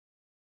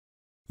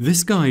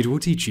This guide will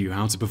teach you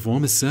how to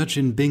perform a search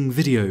in Bing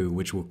Video,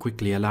 which will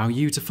quickly allow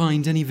you to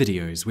find any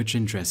videos which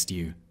interest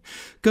you.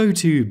 Go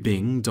to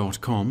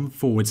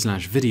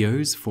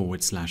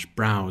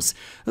bing.com/videos/browse.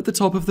 At the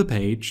top of the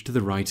page, to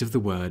the right of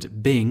the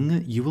word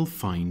Bing, you will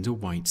find a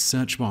white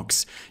search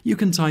box. You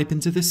can type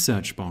into this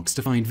search box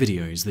to find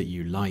videos that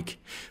you like.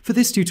 For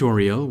this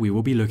tutorial, we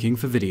will be looking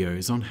for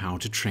videos on how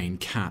to train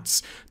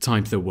cats.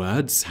 Type the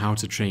words "how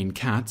to train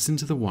cats"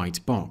 into the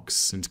white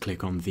box and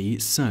click on the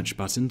search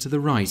button to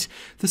the right.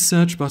 The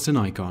search button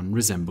icon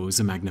resembles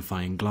a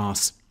magnifying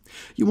glass.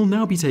 You will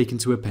now be taken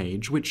to a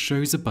page which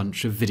shows a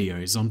bunch of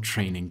videos on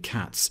training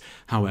cats.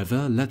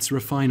 However, let's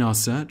refine our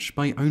search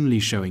by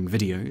only showing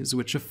videos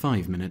which are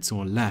 5 minutes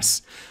or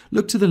less.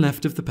 Look to the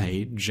left of the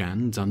page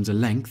and under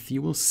length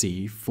you will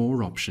see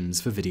 4 options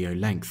for video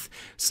length.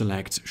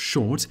 Select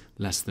short,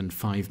 less than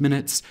 5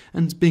 minutes,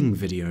 and Bing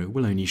Video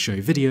will only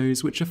show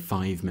videos which are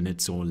 5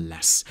 minutes or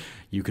less.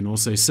 You can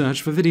also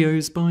search for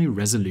videos by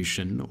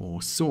resolution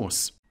or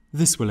source.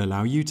 This will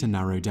allow you to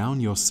narrow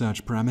down your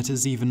search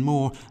parameters even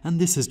more, and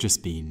this has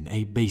just been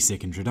a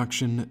basic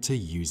introduction to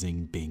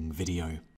using Bing Video.